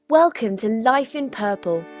Welcome to Life in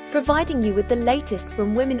Purple, providing you with the latest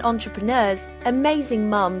from women entrepreneurs, amazing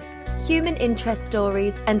mums, human interest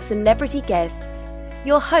stories, and celebrity guests.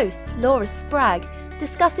 Your host, Laura Spragg,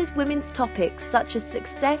 discusses women's topics such as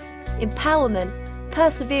success, empowerment,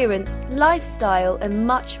 perseverance, lifestyle, and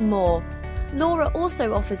much more. Laura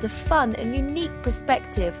also offers a fun and unique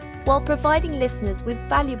perspective while providing listeners with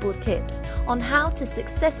valuable tips on how to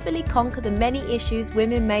successfully conquer the many issues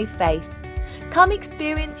women may face. Come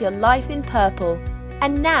experience your life in purple.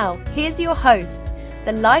 And now, here's your host,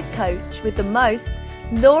 the life coach with the most,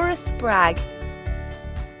 Laura Spragg.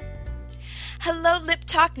 Hello, Lip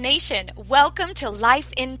Talk Nation. Welcome to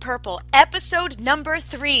Life in Purple, episode number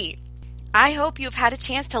 3. I hope you've had a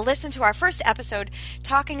chance to listen to our first episode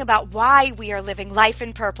talking about why we are living life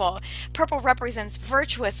in purple. Purple represents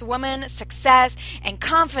virtuous woman, success, and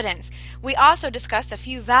confidence. We also discussed a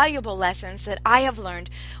few valuable lessons that I have learned,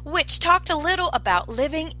 which talked a little about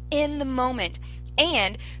living in the moment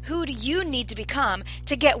and who do you need to become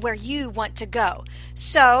to get where you want to go.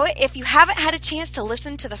 So, if you haven't had a chance to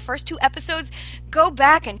listen to the first 2 episodes, go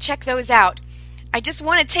back and check those out. I just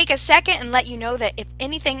want to take a second and let you know that if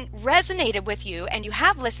anything resonated with you and you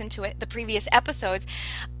have listened to the previous episodes,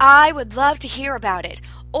 I would love to hear about it.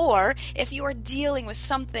 Or if you are dealing with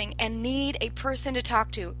something and need a person to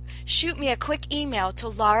talk to, shoot me a quick email to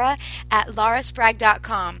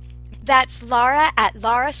laura@lauraspragg.com. That's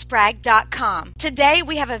laura@lauraspragg.com. Today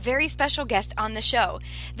we have a very special guest on the show.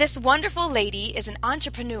 This wonderful lady is an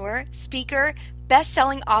entrepreneur, speaker,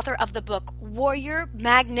 best-selling author of the book Warrior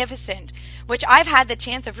Magnificent, which I've had the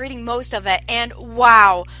chance of reading most of it, and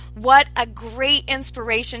wow, what a great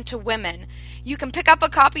inspiration to women. You can pick up a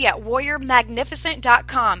copy at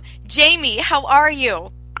warriormagnificent.com. Jamie, how are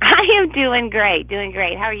you? I am doing great.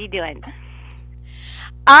 How are you doing?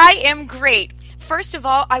 I am great. First of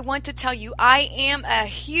all, I want to tell you I am a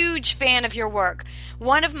huge fan of your work.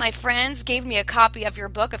 One of my friends gave me a copy of your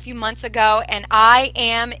book a few months ago, and I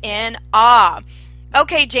am in awe.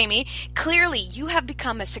 Okay, Jamie, clearly you have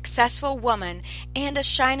become a successful woman and a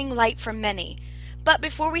shining light for many. But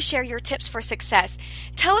before we share your tips for success,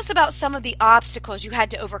 tell us about some of the obstacles you had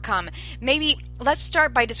to overcome. Maybe let's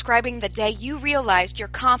start by describing the day you realized your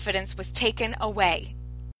confidence was taken away.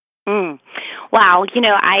 Wow,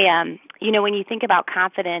 when you think about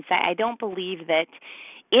confidence, I don't believe that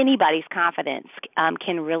anybody's confidence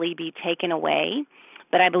can really be taken away,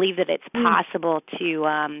 but I believe that it's possible to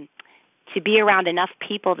be around enough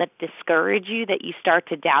people that discourage you that you start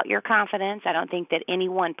to doubt your confidence. I don't think that any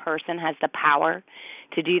one person has the power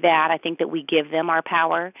to do that. I think that we give them our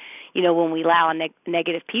power, when we allow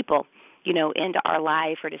negative people, into our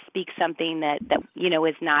life or to speak something that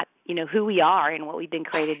is not, who we are and what we've been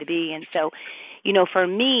created to be. And so, for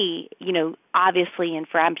me, obviously, and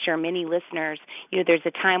for I'm sure many listeners, there's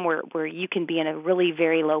a time where you can be in a really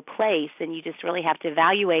very low place and you just really have to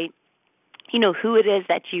evaluate, who it is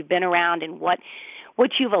that you've been around and what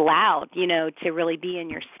you've allowed, to really be in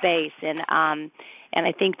your space. And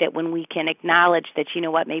I think that when we can acknowledge that,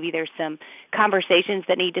 maybe there's some conversations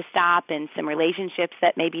that need to stop and some relationships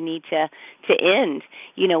that maybe need to end,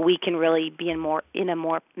 we can really be in a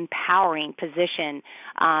more empowering position,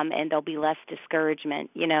 and there'll be less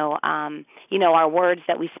discouragement. Our words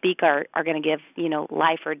that we speak are going to give,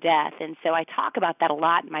 life or death. And so I talk about that a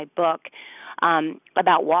lot in my book,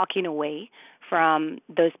 about walking away from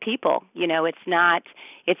those people.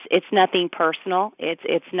 It's nothing personal.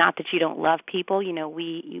 It's not that you don't love people.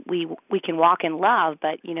 We can walk in love,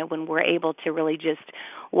 but when we're able to really just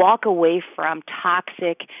walk away from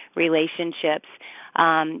toxic relationships,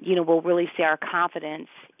 we'll really see our confidence,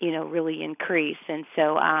 really increase. And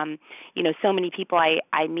so, so many people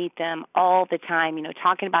I meet them all the time,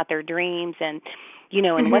 talking about their dreams and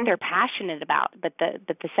and what they're passionate about. But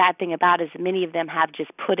the sad thing about it is many of them have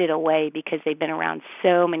just put it away because they've been around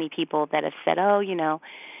so many people that have said, oh,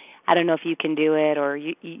 I don't know if you can do it, or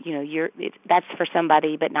that's for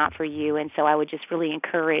somebody but not for you. And so I would just really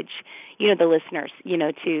encourage, the listeners,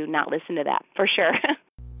 to not listen to that, for sure.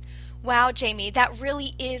 Wow, Jamie, that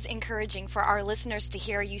really is encouraging for our listeners to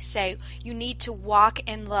hear you say you need to walk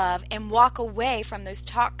in love and walk away from those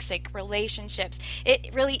toxic relationships. It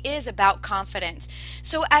really is about confidence.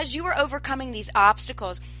 So as you were overcoming these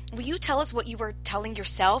obstacles, will you tell us what you were telling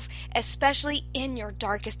yourself, especially in your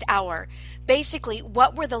darkest hour? Basically,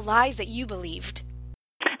 what were the lies that you believed?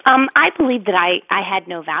 I believed that I had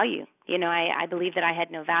no value. I believed that I had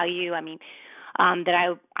no value.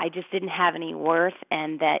 That I just didn't have any worth,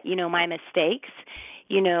 and that, my mistakes,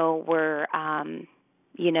 were,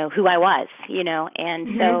 who I was,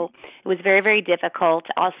 and so it was very, very difficult.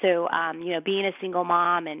 Also, being a single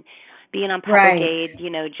mom and being on public Right. aid,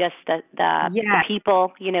 just the Yes.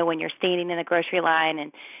 people, when you're standing in the grocery line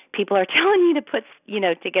and people are telling you to put,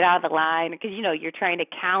 to get out of the line because, you're trying to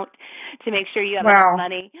count to make sure you have enough Wow.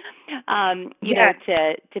 money, Yes.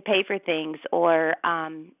 to pay for things, or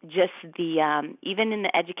just the even in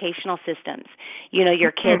the educational systems,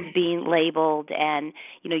 your kids being labeled and,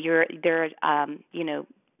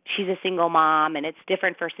 she's a single mom, and it's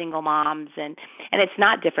different for single moms, and it's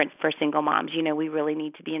not different for single moms. We really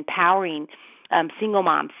need to be empowering single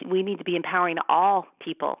moms. We need to be empowering all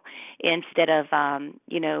people instead of,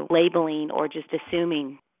 labeling or just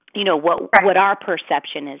assuming, what our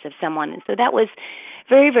perception is of someone. And so that was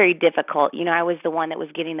very, very difficult. I was the one that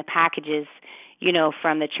was getting the packages,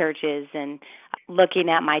 from the churches and looking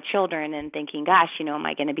at my children and thinking, gosh, am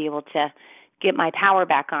I going to be able to get my power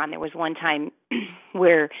back on? There was one time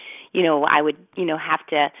where, I would, have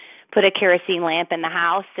to put a kerosene lamp in the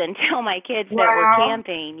house and tell my kids that we're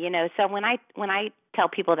camping, So when I tell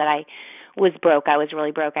people that I was broke, I was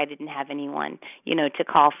really broke. I didn't have anyone, to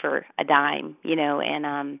call for a dime,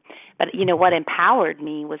 and but what empowered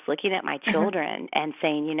me was looking at my children and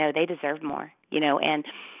saying, they deserve more, and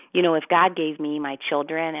if God gave me my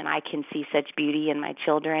children and I can see such beauty in my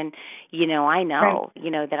children, I know,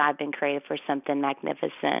 that I've been created for something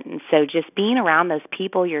magnificent. And so just being around those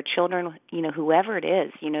people, your children, whoever it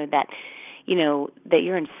is, that, that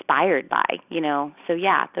you're inspired by, So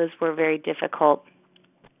yeah, those were very difficult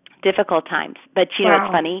times. But,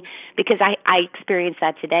 it's funny because I experience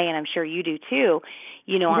that today, and I'm sure you do too.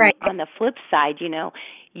 On the flip side,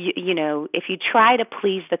 if you try to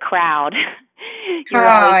please the crowd, you're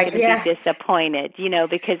always going to be disappointed,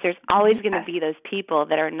 because there's always going to be those people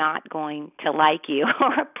that are not going to like you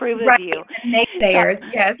or approve of you. Naysayers,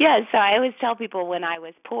 yes. Yeah, so I always tell people when I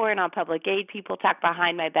was poor and on public aid, people talked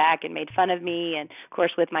behind my back and made fun of me, and of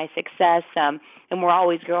course with my success, and we're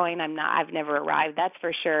always growing. I've never arrived, that's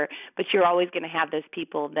for sure, but you're always going to have those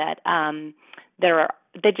people that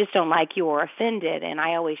that just don't like you or offended. And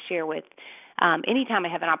I always share with anytime I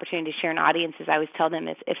have an opportunity to share in audiences, I always tell them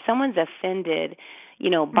if someone's offended,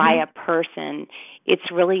 by a person,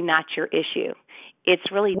 it's really not your issue.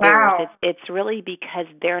 It's really theirs. It's really because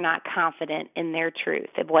they're not confident in their truth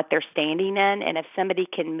of what they're standing in. And if somebody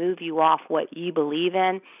can move you off what you believe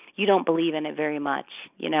in, you don't believe in it very much,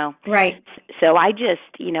 Right. So I just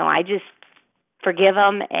forgive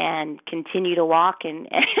them and continue to walk and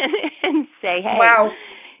say, hey,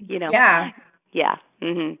 Yeah.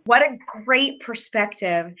 Mm-hmm. What a great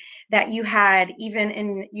perspective that you had, even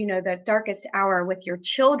in the darkest hour with your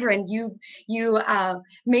children. You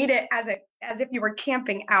made it as if you were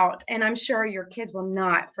camping out, and I'm sure your kids will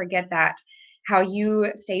not forget that. How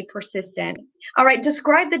you stayed persistent. All right,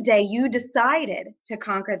 describe the day you decided to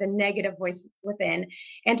conquer the negative voice within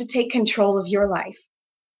and to take control of your life.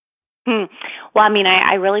 Well,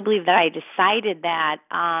 I really believe that I decided that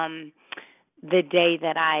the day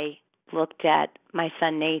that I looked at my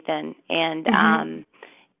son Nathan, and and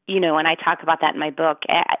I talk about that in my book,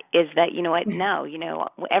 is that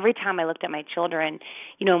every time I looked at my children,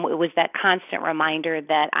 it was that constant reminder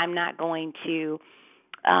that I'm not going to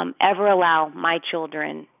ever allow my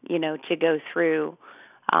children, to go through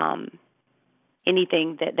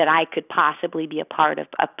anything that I could possibly be a part of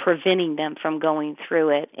preventing them from going through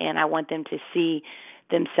it. And I want them to see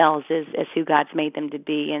themselves as who God's made them to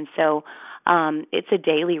be. And so it's a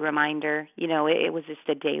daily reminder. It was just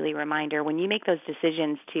a daily reminder. When you make those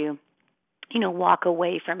decisions to, walk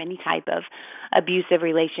away from any type of abusive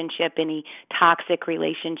relationship, any toxic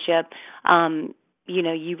relationship,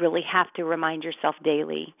 you really have to remind yourself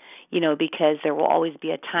daily, because there will always be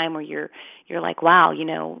a time where you're like, wow,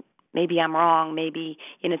 maybe I'm wrong. Maybe,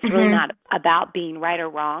 it's really not about being right or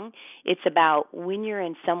wrong. It's about when you're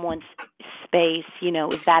in someone's space,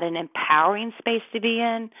 is that an empowering space to be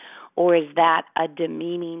in? Or is that a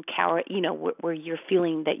demeaning coward, where you're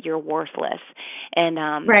feeling that you're worthless? And,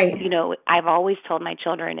 I've always told my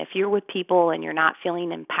children, if you're with people and you're not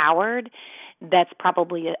feeling empowered, that's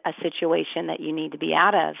probably a situation that you need to be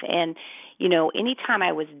out of. And, anytime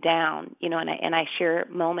I was down, and I share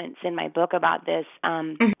moments in my book about this,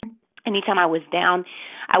 anytime I was down,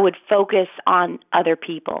 I would focus on other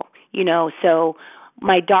people, so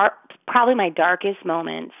probably my darkest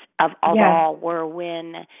moments of all were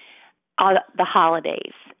when the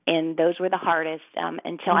holidays, and those were the hardest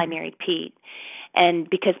until I married Pete. And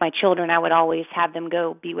because my children, I would always have them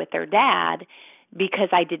go be with their dad because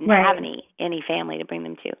I didn't have any family to bring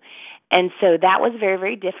them to. And so that was very,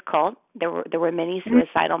 very difficult. There were many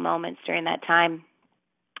suicidal moments during that time.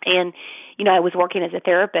 And, I was working as a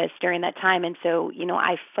therapist during that time. And so,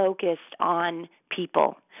 I focused on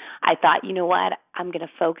people. I thought, you know what, I'm going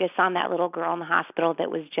to focus on that little girl in the hospital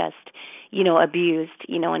that was just, abused,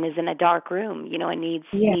 and is in a dark room, and needs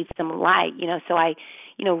some light, so I,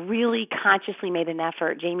 really consciously made an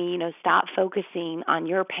effort. Jamie, stop focusing on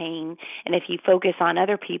your pain. And if you focus on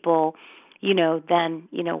other people, then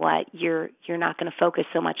what, you're not going to focus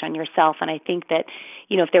so much on yourself. And I think that,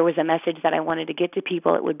 if there was a message that I wanted to get to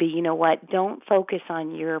people, it would be, what, don't focus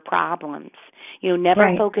on your problems.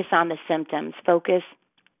 Never focus on the symptoms. Focus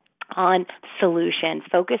on solutions.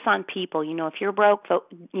 Focus on people. If you're broke,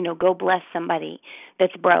 go bless somebody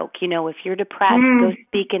that's broke. If you're depressed, go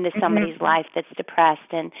speak into somebody's life that's depressed,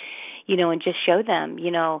 and and just show them,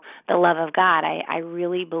 the love of God. I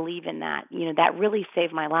really believe in that. That really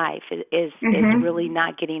saved my life. Is really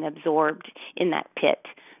not getting absorbed in that pit.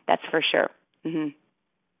 That's for sure. Mm-hmm.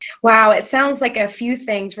 Wow, it sounds like a few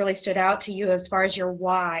things really stood out to you as far as your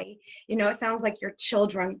why. It sounds like your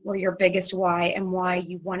children were your biggest why, and why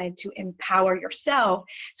you wanted to empower yourself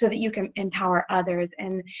so that you can empower others.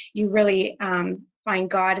 And you really find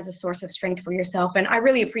God as a source of strength for yourself. And I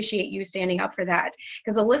really appreciate you standing up for that,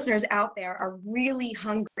 because the listeners out there are really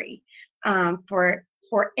hungry for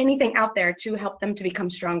anything out there to help them to become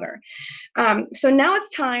stronger. So now it's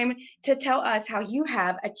time to tell us how you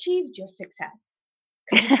have achieved your success.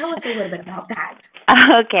 Could you tell us a little bit about that?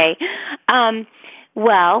 Okay.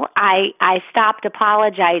 Well, I stopped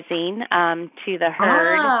apologizing to the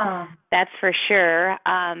herd. That's for sure.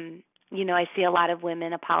 I see a lot of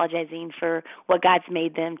women apologizing for what God's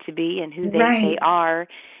made them to be and who they are.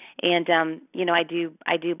 And I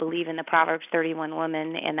do believe in the Proverbs 31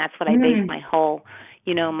 woman, and that's what I base my whole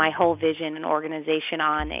vision and organization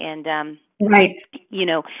on. And I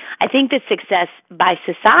think that success by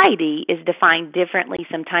society is defined differently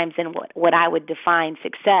sometimes than what I would define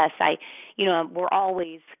success. We're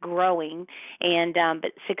always growing, and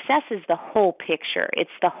but success is the whole picture. It's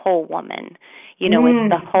the whole woman. It's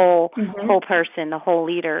the whole person, the whole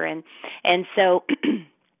leader, and so.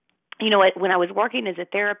 When I was working as a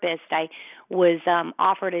therapist, I was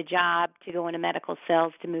offered a job to go into medical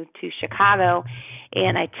sales to move to Chicago,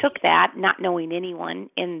 and I took that, not knowing anyone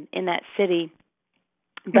in that city.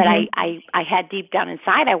 But I had deep down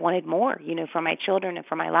inside, I wanted more, for my children and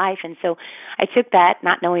for my life. And so I took that,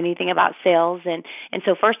 not knowing anything about sales. And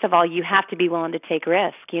so first of all, you have to be willing to take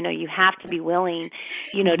risk. You have to be willing,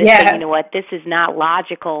 to say, what, this is not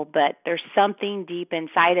logical, but there's something deep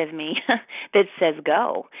inside of me that says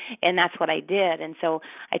go. And that's what I did. And so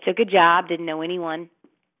I took a job, didn't know anyone.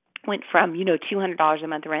 Went from, $200 a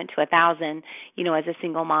month rent to $1,000, as a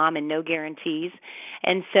single mom, and no guarantees.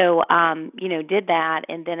 And so, did that.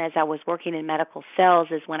 And then as I was working in medical sales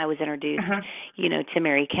is when I was introduced, to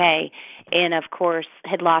Mary Kay. And of course,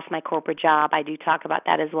 had lost my corporate job. I do talk about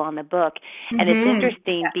that as well in the book. And it's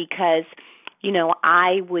interesting because,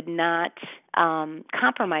 I would not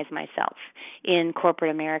compromise myself in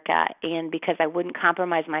corporate America. And because I wouldn't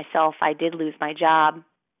compromise myself, I did lose my job.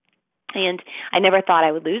 And I never thought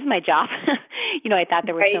I would lose my job. I thought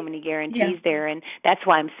there were so many guarantees there. And that's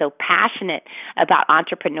why I'm so passionate about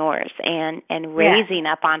entrepreneurs and raising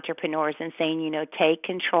up entrepreneurs and saying, take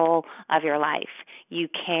control of your life. You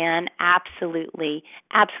can absolutely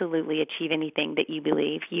achieve anything that you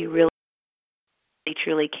believe. You really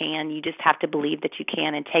truly can. You just have to believe that you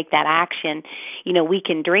can and take that action. We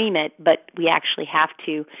can dream it, but we actually have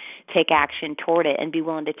to take action toward it and be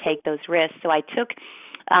willing to take those risks. So I took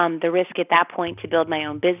the risk at that point to build my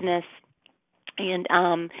own business. And,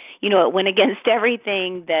 it went against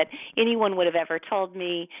everything that anyone would have ever told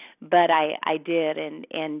me, but I did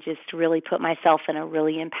and just really put myself in a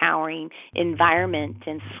really empowering environment.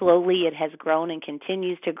 And slowly it has grown and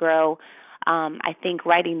continues to grow. I think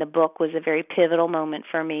writing the book was a very pivotal moment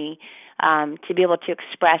for me. To be able to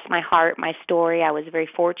express my heart, my story. I was very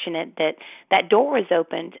fortunate that door was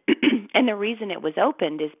opened. And the reason it was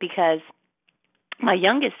opened is because my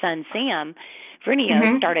youngest son, Sam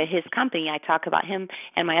Vernio, started his company. I talk about him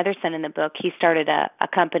and my other son in the book. He started a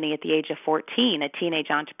company at the age of 14, a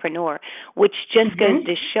teenage entrepreneur, which just goes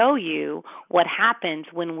to show you what happens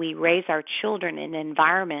when we raise our children in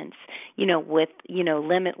environments, with,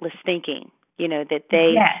 limitless thinking.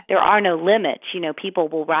 That there are no limits. People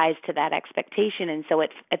will rise to that expectation. And so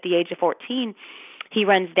at the age of 14, he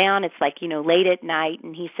runs down. It's like, late at night,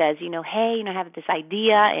 and he says, hey, I have this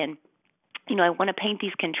idea, and I want to paint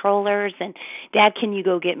these controllers, and Dad, can you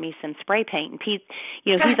go get me some spray paint? And Pete,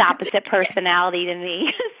 he's opposite personality to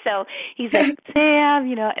me. So he's like,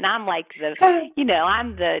 Sam, and I'm like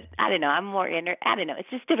I'm more it's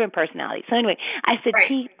just different personality. So anyway, I said,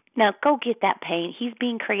 Pete, Now go get that paint. He's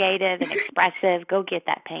being creative and expressive. Go get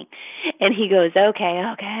that paint. And he goes, okay,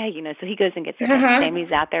 so he goes and gets the paint.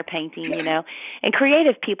 Sammy's out there painting, and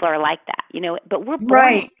creative people are like that, but we're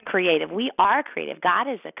born creative. We are creative. God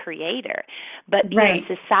is a creator. But,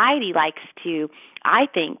 society likes to, I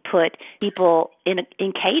think, put people in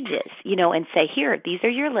cages, and say, here, these are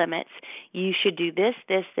your limits. You should do this,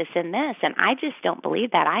 this, this, and this. And I just don't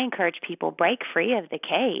believe that. I encourage people, break free of the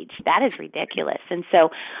cage. That is ridiculous. And so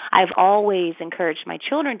I've always encouraged my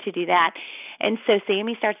children to do that. And so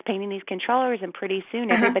Sammy starts painting these controllers, and pretty soon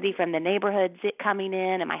everybody from the neighborhood's coming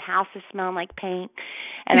in, and my house is smelling like paint.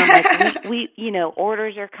 And I'm like, we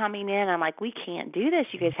orders are coming in. I'm like, we can't do this.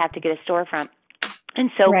 You guys have to get a storefront. And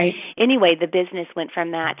so anyway, the business went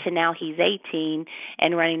from that to now he's 18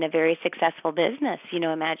 and running a very successful business,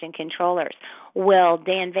 Imagine Controllers. Well,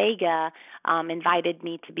 Dan Vega invited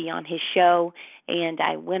me to be on his show, and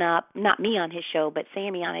I went up, not me on his show, but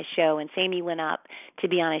Sammy on his show, and Sammy went up to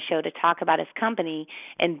be on his show to talk about his company,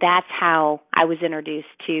 and that's how I was introduced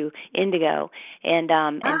to Indigo. And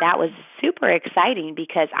that was super exciting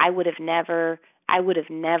because I would have never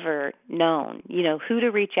known, who to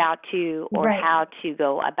reach out to or how to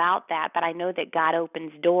go about that. But I know that God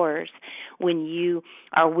opens doors when you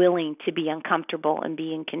are willing to be uncomfortable and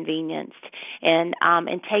be inconvenienced and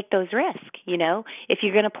take those risks. If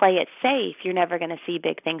you're going to play it safe, you're never going to see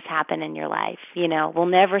big things happen in your life. We'll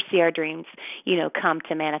never see our dreams, come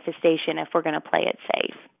to manifestation if we're going to play it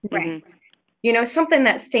safe. Right. Mm-hmm. Something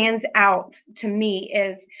that stands out to me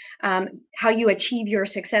is how you achieve your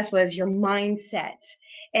success was your mindset.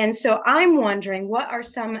 And so I'm wondering, what are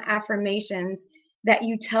some affirmations that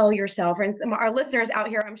you tell yourself? And some our listeners out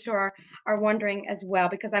here, I'm sure, are wondering as well,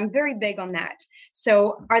 because I'm very big on that.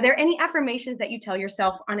 So are there any affirmations that you tell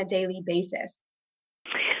yourself on a daily basis?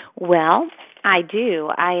 Well, I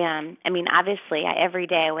do. Obviously, every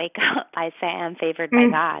day I wake up, I say I'm favored by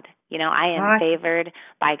God. I am favored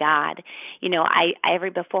by God.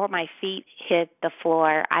 Before my feet hit the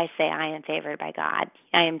floor, I say I am favored by God.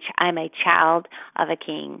 I'm a child of a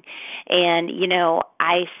king. And,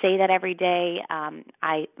 I say that every day.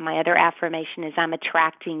 My other affirmation is I'm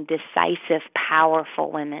attracting decisive,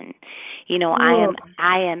 powerful women.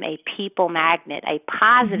 I am a people magnet, a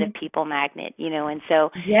positive people magnet, and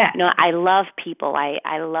so, I love people.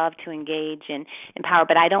 I love to engage and empower,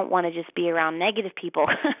 but I don't want to just be around negative people.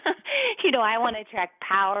 I want to attract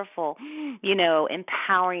powerful,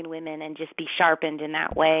 empowering women and just be sharpened in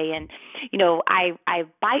that way. And, I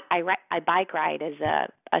bike ride as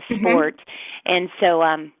a sport. And so,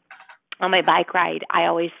 on my bike ride, I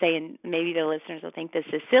always say, and maybe the listeners will think this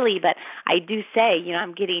is silly, but I do say,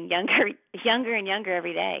 I'm getting younger and younger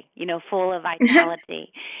every day, full of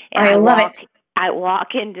vitality. And I love it. I walk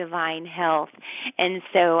in divine health. And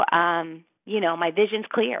so, my vision's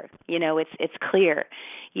clear. It's clear.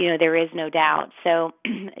 There is no doubt. So,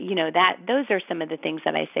 those are some of the things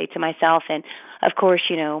that I say to myself. And of course,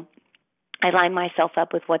 I line myself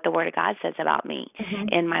up with what the Word of God says about me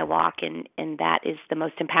in my walk. And that is the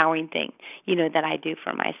most empowering thing, that I do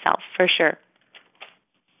for myself, for sure.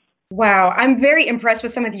 Wow. I'm very impressed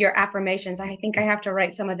with some of your affirmations. I think I have to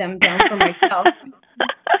write some of them down for myself.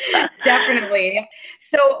 Definitely.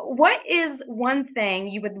 So what is one thing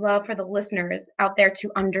you would love for the listeners out there to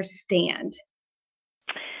understand?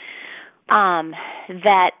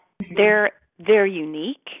 That they're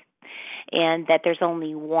unique, and that there's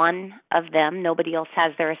only one of them. Nobody else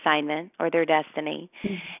has their assignment or their destiny,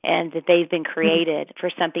 and that they've been created for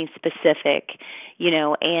something specific,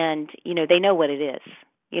 and, they know what it is.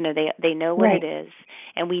 They know what it is,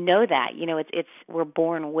 and we know that, it's we're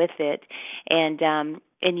born with it, and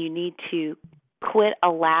you need to quit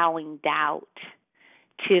allowing doubt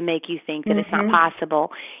to make you think that it's not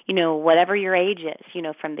possible. Whatever your age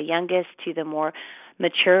is, from the youngest to the more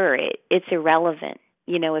mature, it's irrelevant.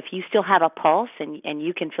 If you still have a pulse and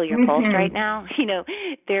you can feel your pulse right now,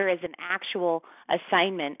 there is an actual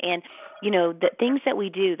assignment. And, the things that we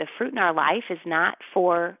do, the fruit in our life is not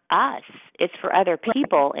for us. It's for other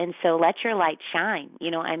people. And so let your light shine.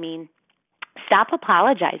 Stop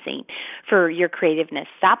apologizing for your creativeness.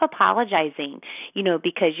 Stop apologizing,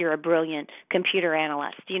 because you're a brilliant computer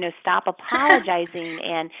analyst. Stop apologizing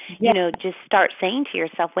and, just start saying to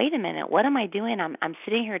yourself, wait a minute, what am I doing? I'm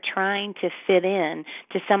sitting here trying to fit in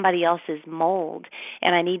to somebody else's mold,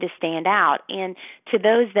 and I need to stand out. And to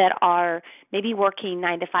those that are maybe working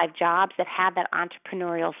 9-to-5 jobs that have that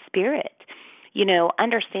entrepreneurial spirit,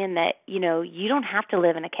 understand that, you don't have to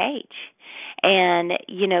live in a cage. And,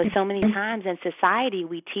 so many times in society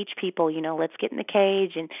we teach people, let's get in the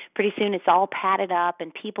cage, and pretty soon it's all padded up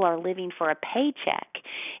and people are living for a paycheck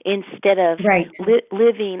instead of Right.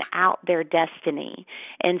 living out their destiny.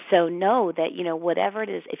 And so know that, whatever it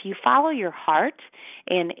is, if you follow your heart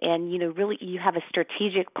and really you have a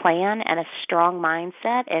strategic plan and a strong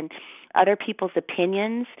mindset, and other people's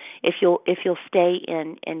opinions, if you'll stay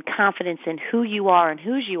in confidence in who you are and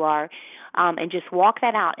whose you are, and just walk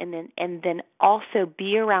that out, and then also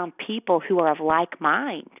be around people who are of like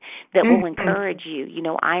mind that will encourage you.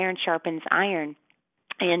 Iron sharpens iron,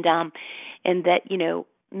 and that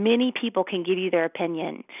many people can give you their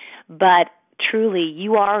opinion, but truly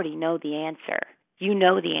you already know the answer. You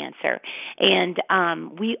know the answer, and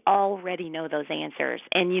we already know those answers.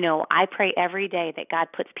 And I pray every day that God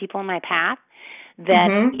puts people in my path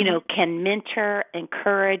that can mentor,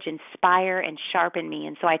 encourage, inspire, and sharpen me.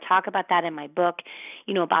 And so I talk about that in my book,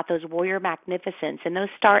 about those warrior magnificents, and those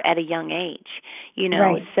start at a young age.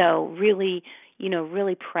 Right. So really,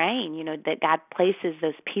 really praying, that God places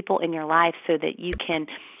those people in your life so that you can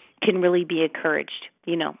really be encouraged,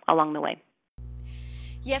 along the way.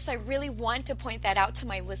 Yes, I really want to point that out to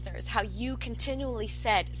my listeners, how you continually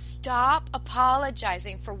said, stop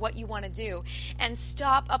apologizing for what you want to do and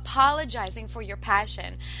stop apologizing for your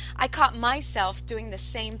passion. I caught myself doing the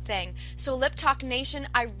same thing. So Lip Talk Nation,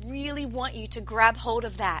 I really want you to grab hold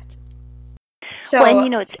of that. So,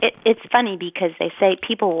 and it's funny because they say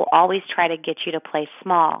people will always try to get you to play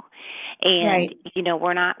small. And, right.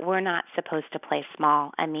 We're not supposed to play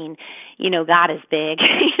small. I mean, God is big,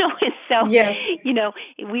 and so, yes.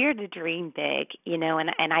 We're to dream big, and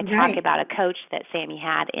I Right. talk about a coach that Sammy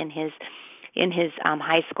had in his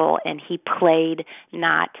high school, and he played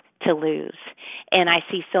not to lose. And I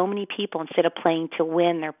see so many people, instead of playing to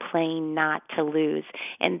win, they're playing not to lose.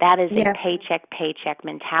 And that is a paycheck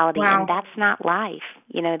mentality. Wow. And that's not life.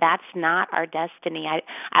 That's not our destiny.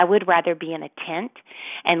 I would rather be in a tent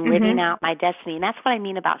and living out my destiny. And that's what I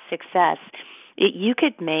mean about success. You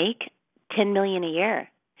could make $10 million a year.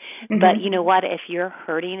 But you know what? If you're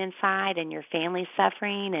hurting inside and your family's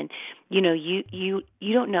suffering, and you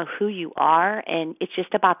don't know who you are, and it's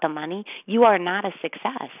just about the money, you are not a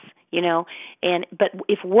success. But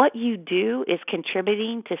if what you do is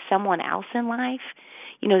contributing to someone else in life,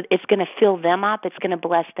 it's going to fill them up, it's going to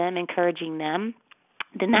bless them, encouraging them,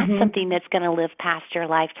 then that's something that's going to live past your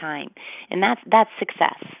lifetime, and that's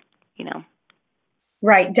success.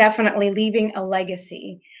 Right, definitely leaving a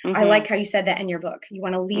legacy. I like how you said that in your book. You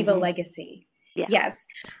want to leave a legacy. Yeah. Yes.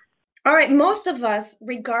 All right, most of us,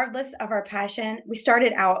 regardless of our passion, we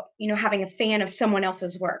started out, having a fan of someone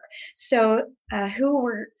else's work. So who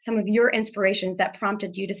were some of your inspirations that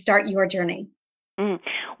prompted you to start your journey?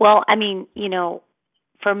 Well, I mean,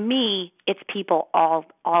 for me, it's people all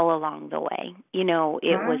along the way.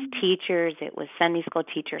 It was teachers, it was Sunday school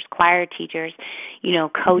teachers, choir teachers,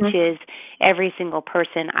 coaches, every single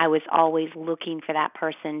person. I was always looking for that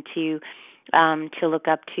person to look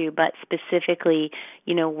up to. But specifically,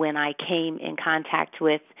 when I came in contact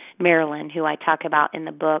with Marilyn, who I talk about in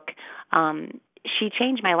the book, she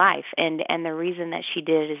changed my life, and the reason that she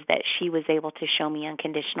did is that she was able to show me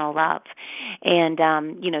unconditional love. And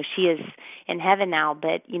she is in heaven now,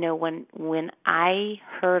 but when I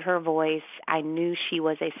heard her voice, I knew she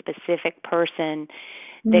was a specific person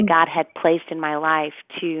that God had placed in my life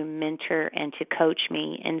to mentor and to coach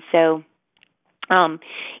me. And so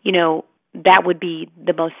that would be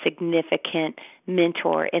the most significant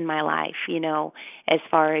mentor in my life, as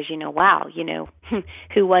far as, wow,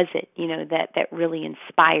 who was it, that really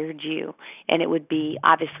inspired you? And it would be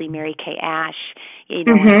obviously Mary Kay Ash, and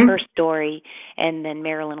her story, and then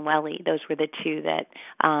Marilyn Welly. Those were the two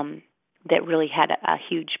that really had a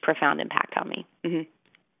huge, profound impact on me.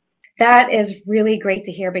 That is really great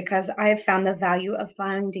to hear, because I have found the value of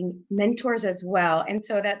finding mentors as well. And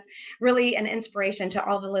so that's really an inspiration to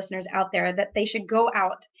all the listeners out there, that they should go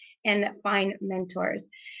out and find mentors.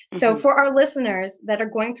 So for our listeners that are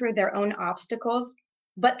going through their own obstacles,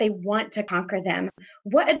 but they want to conquer them,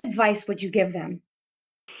 what advice would you give them?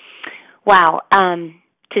 Wow.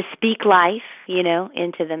 To speak life,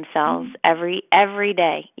 into themselves every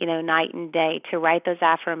day, night and day, to write those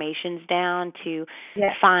affirmations down, to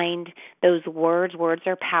find those words. Words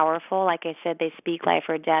are powerful. Like I said, they speak life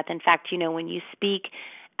or death. In fact, when you speak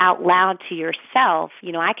out loud to yourself,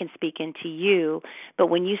 I can speak into you, but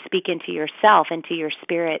when you speak into yourself, into your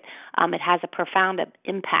spirit, it has a profound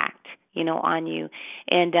impact, on you.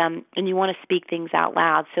 And you want to speak things out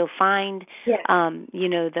loud. So find,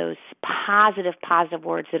 those positive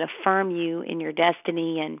words that affirm you in your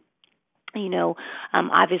destiny,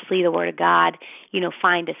 Obviously the Word of God,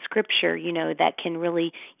 find a scripture, that can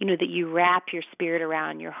really, that you wrap your spirit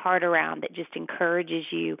around, your heart around, that just encourages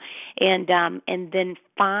you. And then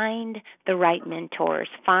find the right mentors,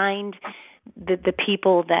 find the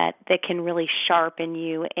people that can really sharpen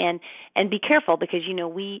you, and be careful, because,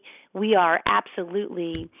 we are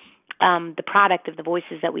absolutely the product of the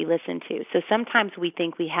voices that we listen to. So sometimes we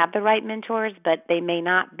think we have the right mentors, but they may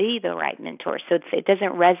not be the right mentors. So it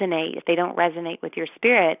doesn't resonate. If they don't resonate with your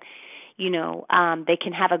spirit, they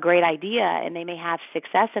can have a great idea and they may have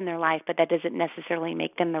success in their life, but that doesn't necessarily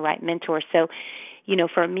make them the right mentor. So,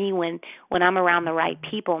 for me, when I'm around the right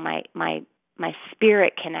people, my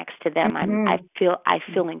spirit connects to them. I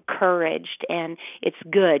feel encouraged, and it's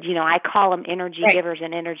good. I call them energy givers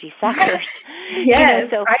and energy suckers. Yes,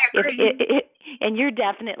 so I agree. and you're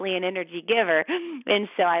definitely an energy giver, and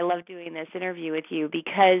so I love doing this interview with you,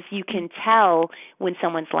 because you can tell when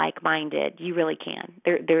someone's like-minded. You really can.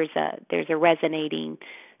 There's a resonating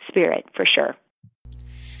spirit for sure.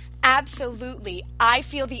 Absolutely. I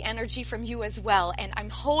feel the energy from you as well, and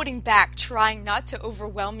I'm holding back, trying not to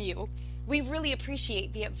overwhelm you. We really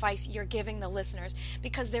appreciate the advice you're giving the listeners,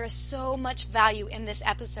 because there is so much value in this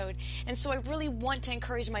episode. And so I really want to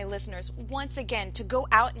encourage my listeners once again to go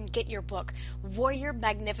out and get your book, Warrior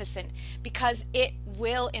Magnificent, because it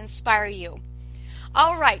will inspire you.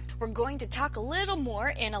 All right, we're going to talk a little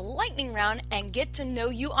more in a lightning round and get to know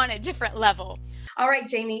you on a different level. All right,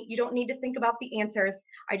 Jamie, you don't need to think about the answers.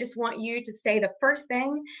 I just want you to say the first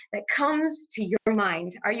thing that comes to your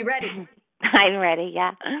mind. Are you ready? I'm ready,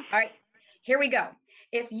 yeah. All right. Here we go.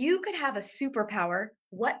 If you could have a superpower,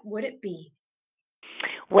 what would it be?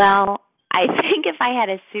 Well, I think if I had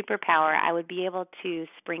a superpower, I would be able to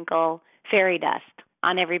sprinkle fairy dust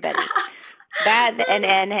on everybody. That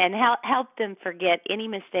and help them forget any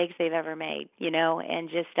mistakes they've ever made, and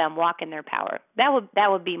just walk in their power. That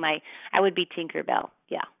would be I would be Tinkerbell.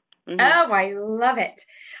 Yeah. Mm-hmm. Oh, I love it.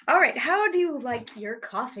 All right. How do you like your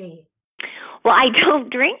coffee? Well, I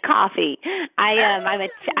don't drink coffee. I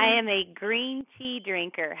am a green tea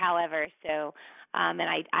drinker, however. So, and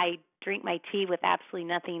I drink my tea with absolutely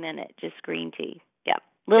nothing in it, just green tea. Yep,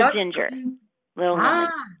 little ginger, little lemon.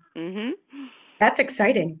 Mhm. That's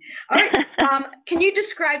exciting. All right. Can you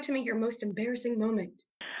describe to me your most embarrassing moment?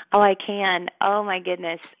 Oh, I can. Oh my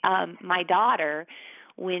goodness. My daughter,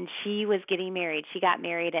 when she was getting married, she got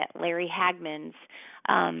married at Larry Hagman's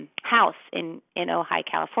house in Ojai,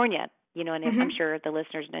 California. And I'm sure the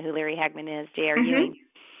listeners know who Larry Hagman is, J.R. Ewing.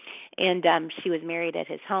 And she was married at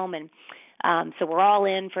his home, and so we're all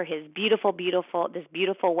in for his beautiful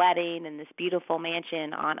wedding and this beautiful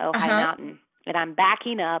mansion on Ojai Mountain. And I'm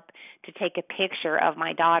backing up to take a picture of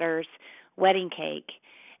my daughter's wedding cake,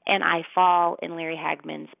 and I fall in Larry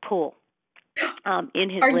Hagman's pool in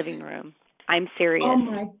his living room. I'm serious. Oh,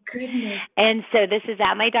 my goodness. And so this is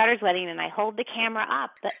at my daughter's wedding, and I hold the camera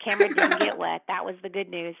up. The camera didn't get wet. That was the good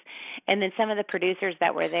news. And then some of the producers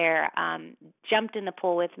that were there jumped in the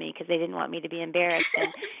pool with me because they didn't want me to be embarrassed.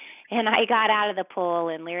 And I got out of the pool,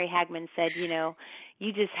 and Larry Hagman said,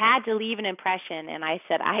 you just had to leave an impression. And I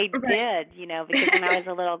said, I did, because when I was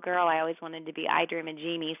a little girl, I always wanted to be I Dream a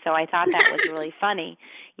Genie. So I thought that was really funny,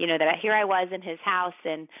 that here I was in his house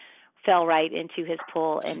and fell right into his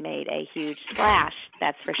pool and made a huge splash.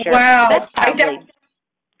 That's for sure. Wow. That's probably...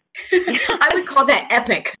 I would call that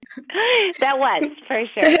epic. That was, for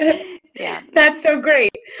sure. Yeah. That's so great.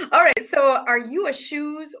 All right. So are you a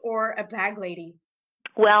shoes or a bag lady?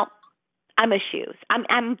 Well, I'm a shoes.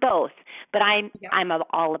 I'm both, but I'm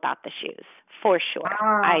all about the shoes. For sure.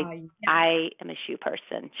 I am a shoe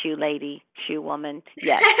person, shoe lady, shoe woman.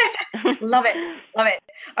 Yes. Love it. Love it.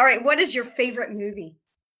 All right. What is your favorite movie?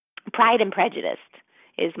 Pride and Prejudice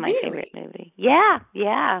is my favorite movie. Yeah.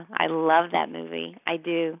 I love that movie. I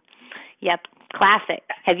do. Yep. Classic.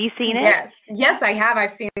 Have you seen it? Yes, I have.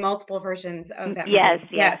 I've seen multiple versions of that movie.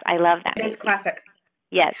 Yes. I love that movie. It's classic.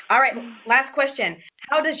 Yes. All right. Last question.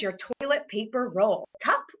 How does your toilet paper roll?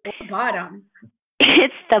 Top or bottom?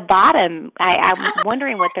 It's the bottom. I'm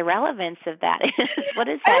wondering what the relevance of that is. What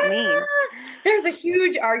does that mean? There's a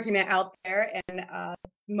huge argument out there, and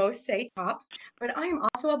most say top, but I'm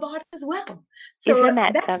also a bottom as well. So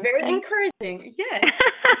that's very encouraging. Yes.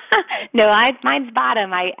 No, mine's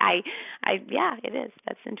bottom. Yeah, it is.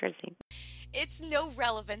 That's interesting. It's no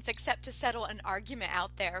relevance except to settle an argument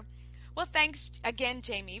out there. Well, thanks again,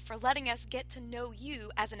 Jamie, for letting us get to know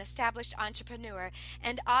you as an established entrepreneur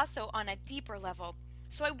and also on a deeper level.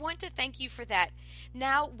 So I want to thank you for that.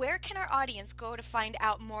 Now, where can our audience go to find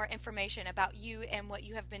out more information about you and what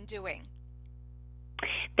you have been doing?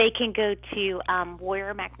 They can go to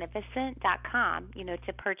warriormagnificent.com,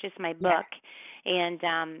 to purchase my book, and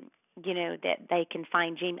that they can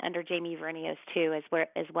find under Jamie Vernios too, as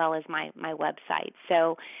well as my website.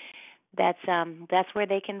 So that's where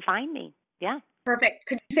they can find me. Yeah. Perfect.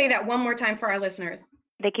 Could you say that one more time for our listeners?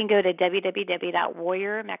 They can go to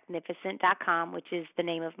www.warriormagnificent.com, which is the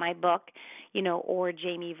name of my book, or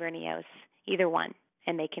Jamie Vernios, either one,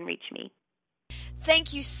 and they can reach me.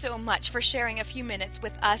 Thank you so much for sharing a few minutes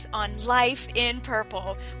with us on Life in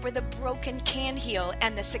Purple, where the broken can heal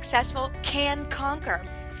and the successful can conquer.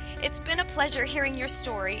 It's been a pleasure hearing your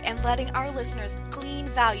story and letting our listeners glean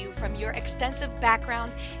value from your extensive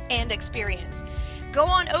background and experience. Go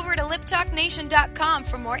on over to liptalknation.com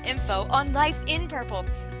for more info on Life in Purple.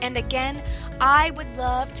 And again, I would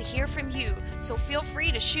love to hear from you, so feel free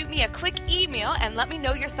to shoot me a quick email and let me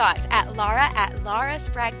know your thoughts at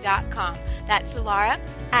laura@lauraspragg.com. That's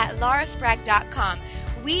laura@lauraspragg.com.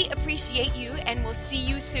 We appreciate you, and we'll see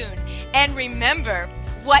you soon. And remember,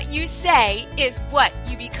 what you say is what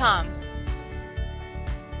you become.